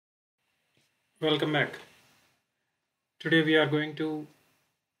Welcome back. Today we are going to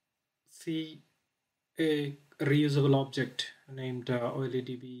see a reusable object named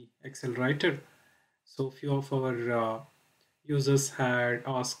OleDb Excel Writer. So few of our users had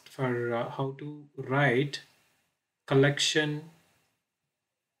asked for how to write collection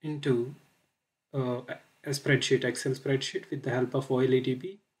into a spreadsheet, Excel spreadsheet with the help of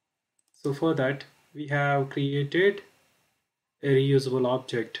OleDb. So for that we have created a reusable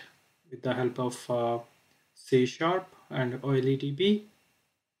object with the help of C# and OleDB.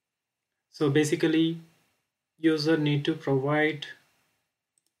 So basically user need to provide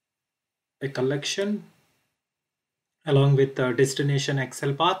a collection along with the destination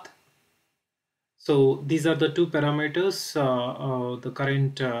Excel path. So these are the two parameters the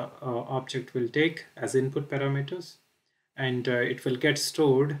current object will take as input parameters, and it will get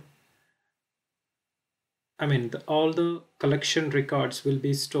stored. All the collection records will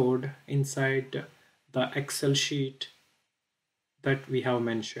be stored inside the Excel sheet that we have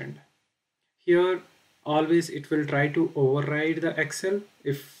mentioned. Here always it will try to override the Excel.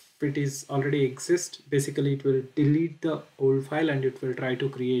 If it is already exist, basically it will delete the old file and it will try to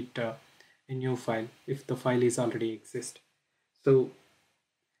create a new file if the file is already exist. So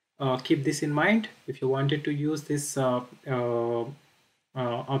keep this in mind if you wanted to use this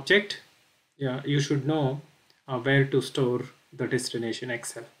object. Yeah, you should know where to store the destination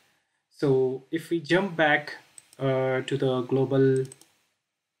Excel. So if we jump back to the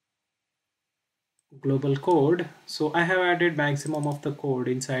global code, so I have added maximum of the code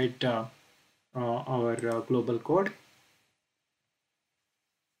inside our global code.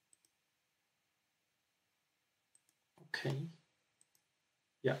 Okay,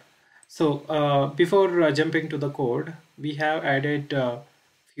 yeah. So before jumping to the code, we have added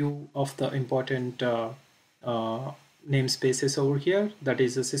few of the important namespaces over here. That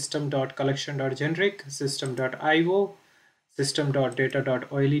is the system.collection.generic, system.io,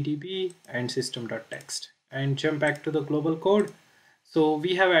 system.data.oledb, and system.text. And jump back to the global code. So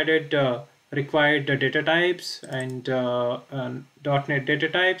we have added required data types and .NET data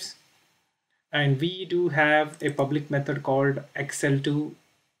types, and we do have a public method called Excel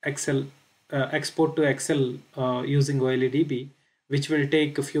export to Excel using OleDb, which will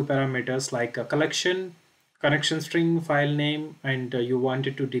take a few parameters like a collection, connection string, file name, and you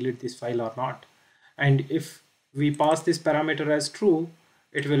wanted to delete this file or not. And if we pass this parameter as true,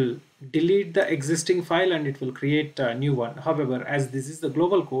 it will delete the existing file and it will create a new one. However, as this is the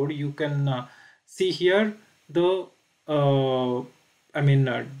global code, you can see here the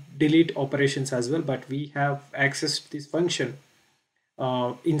delete operations as well, but we have accessed this function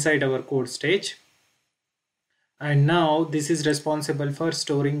inside our code stage. And now this is responsible for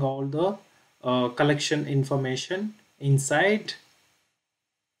storing all the collection information inside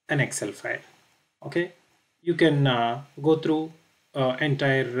an Excel file. Okay, you can go through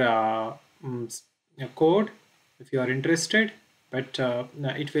entire code if you are interested, but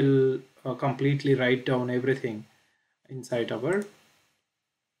it will completely write down everything inside our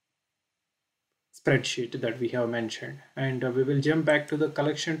spreadsheet that we have mentioned. And we will jump back to the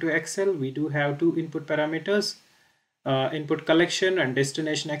collection to Excel. We do have two input parameters, input collection and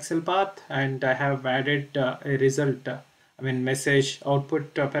destination Excel path, and I have added a result message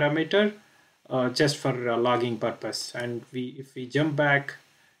output parameter just for logging purpose. And if we jump back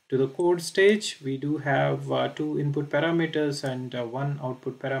to the code stage, we do have two input parameters and one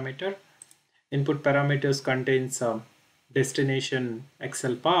output parameter. Input parameters contains destination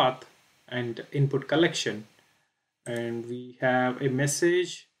Excel path and input collection, and we have a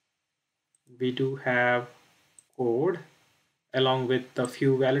message. We do have code along with a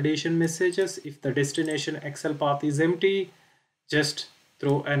few validation messages. If the destination Excel path is empty, just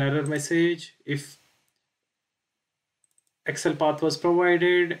throw an error message. If Excel path was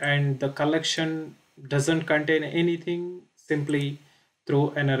provided and the collection doesn't contain anything, simply throw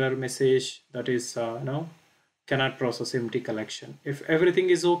an error message that is no, cannot process empty collection. If everything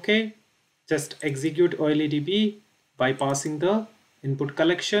is okay, just execute OleDb by passing the input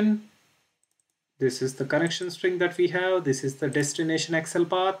collection. This is the connection string that we have. This is the destination Excel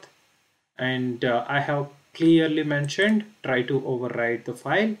path, and I have clearly mentioned try to override the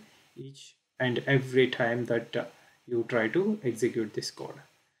file each and every time that you try to execute this code.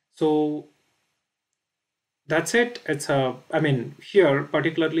 So that's it. It's here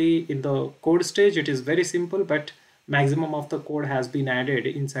particularly in the code stage it is very simple, but maximum of the code has been added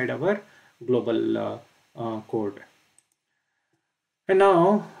inside our global code. And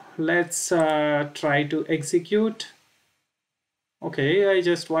now let's try to execute. Okay, I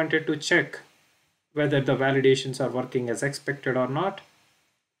just wanted to check whether the validations are working as expected or not.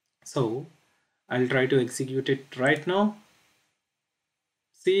 So I'll try to execute it right now.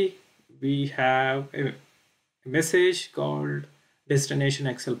 See, we have a message called destination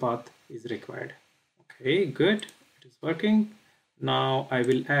Excel path is required. Okay, good. It is working. Now I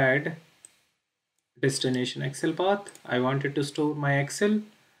will add destination Excel path. I wanted to store my Excel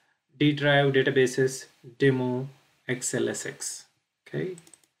D drive databases demo XLSX. Okay,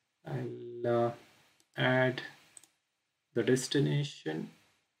 I'll add the destination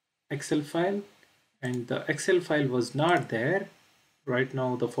Excel file, and the Excel file was not there. Right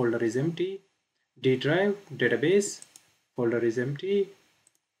now the folder is empty. D drive database folder is empty.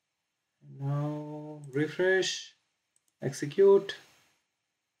 Now refresh, execute.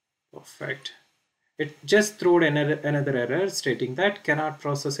 Perfect. It just threw another error stating that cannot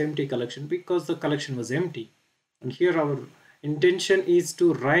process empty collection because the collection was empty. And here our intention is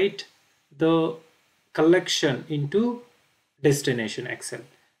to write the collection into destination Excel.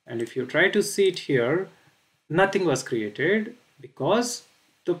 And if you try to see it here, nothing was created because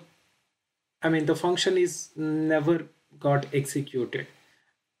the function is never got executed,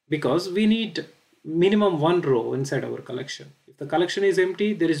 because we need minimum one row inside our collection. If the collection is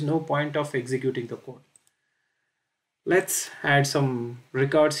empty, there is no point of executing the code. Let's add some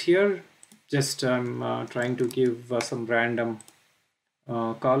records here. Just I'm trying to give some random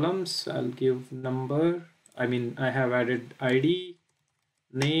columns. I'll give number. I have added ID,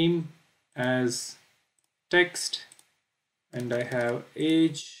 name as text, and I have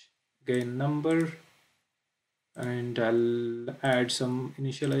age, again number, and I'll add some I'll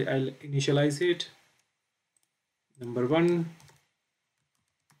initialize it. Number 1,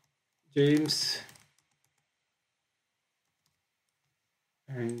 James,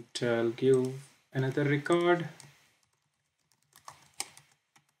 and I'll give another record.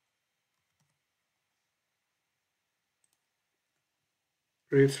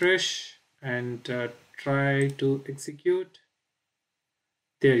 Refresh and try to execute.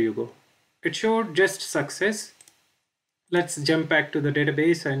 There you go. It showed just success. Let's jump back to the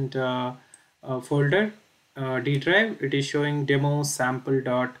database and folder D drive. It is showing demo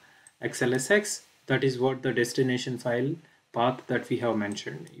sample.xlsx. That is what the destination file path that we have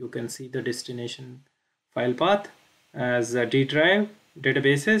mentioned. You can see the destination file path as D drive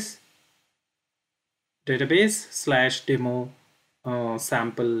database slash demo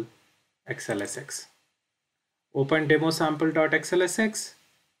sample xlsx. Open demo sample.xlsx.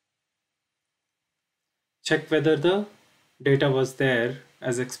 Check whether the data was there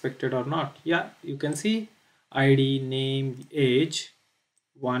as expected or not. Yeah, you can see ID, name, age,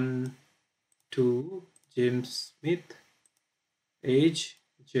 1, 2, James Smith, age,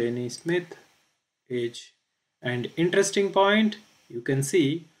 Jenny Smith, age. And interesting point, you can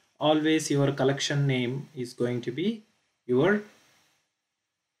see always your collection name is going to be your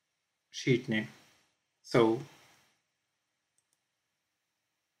sheet name. So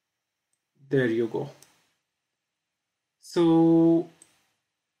there you go. So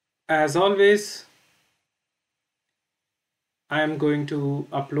as always, I am going to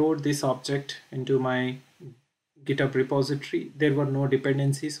upload this object into my GitHub repository. There were no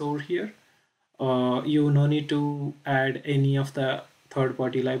dependencies over here. You no need to add any of the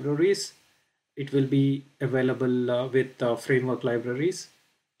third-party libraries. It will be available with framework libraries.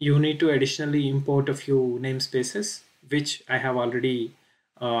 You need to additionally import a few namespaces, which I have already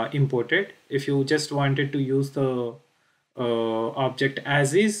imported. If you just wanted to use the object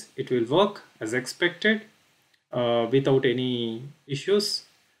as is, it will work as expected without any issues.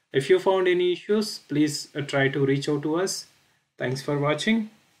 If you found any issues, please try to reach out to us. Thanks for watching.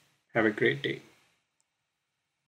 Have a great day.